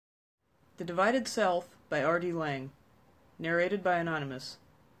The Divided Self by R.D. Laing. Narrated by Anonymous.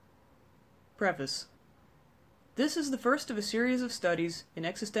 Preface. This is the first of a series of studies in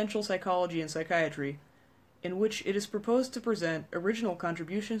existential psychology and psychiatry, in which it is proposed to present original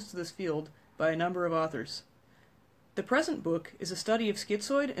contributions to this field by a number of authors. The present book is a study of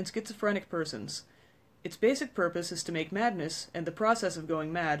schizoid and schizophrenic persons. Its basic purpose is to make madness, and the process of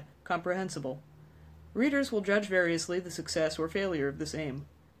going mad, comprehensible. Readers will judge variously the success or failure of this aim.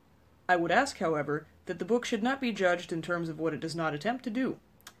 I would ask, however, that the book should not be judged in terms of what it does not attempt to do.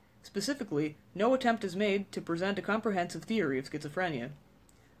 Specifically, no attempt is made to present a comprehensive theory of schizophrenia.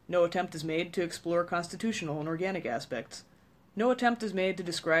 No attempt is made to explore constitutional and organic aspects. No attempt is made to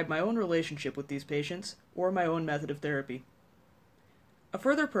describe my own relationship with these patients, or my own method of therapy. A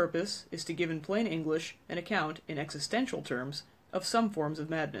further purpose is to give in plain English an account, in existential terms, of some forms of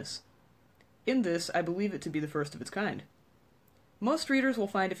madness. In this, I believe it to be the first of its kind. Most readers will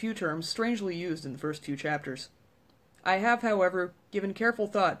find a few terms strangely used in the first few chapters. I have, however, given careful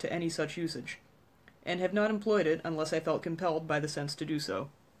thought to any such usage, and have not employed it unless I felt compelled by the sense to do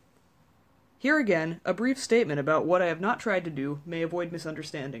so. Here again, a brief statement about what I have not tried to do may avoid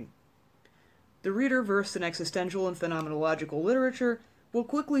misunderstanding. The reader versed in existential and phenomenological literature will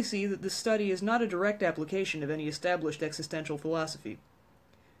quickly see that this study is not a direct application of any established existential philosophy.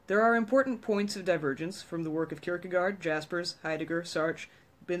 There are important points of divergence from the work of Kierkegaard, Jaspers, Heidegger, Sartre,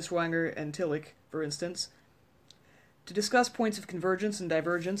 Binswanger, and Tillich, for instance. To discuss points of convergence and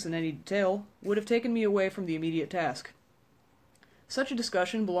divergence in any detail would have taken me away from the immediate task. Such a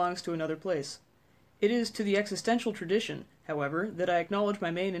discussion belongs to another place. It is to the existential tradition, however, that I acknowledge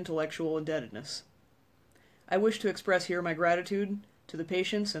my main intellectual indebtedness. I wish to express here my gratitude to the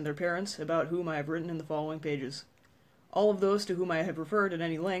patients and their parents about whom I have written in the following pages. All of those to whom I have referred at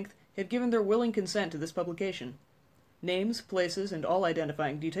any length have given their willing consent to this publication. Names, places, and all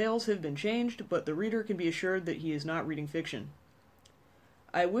identifying details have been changed, but the reader can be assured that he is not reading fiction.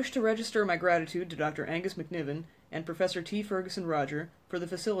 I wish to register my gratitude to Dr. Angus McNiven and Professor T. Ferguson Roger for the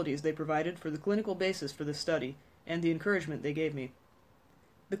facilities they provided for the clinical basis for this study, and the encouragement they gave me.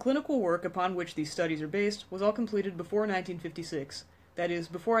 The clinical work upon which these studies are based was all completed before 1956, that is,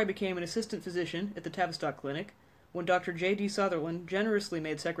 before I became an assistant physician at the Tavistock Clinic, when Dr. J.D. Sutherland generously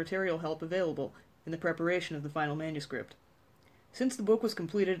made secretarial help available in the preparation of the final manuscript. Since the book was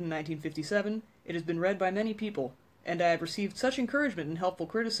completed in 1957, it has been read by many people, and I have received such encouragement and helpful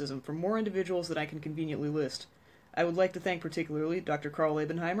criticism from more individuals than I can conveniently list. I would like to thank particularly Dr. Carl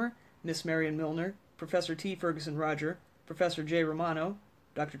Ebenheimer, Miss Marion Milner, Professor T. Ferguson Roger, Professor J. Romano,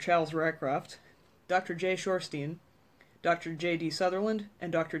 Dr. Charles Rycroft, Dr. J. Shorstein, Dr. J.D. Sutherland,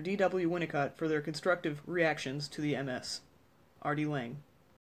 and Dr. D.W. Winnicott for their constructive reactions to the MS. R.D. Laing.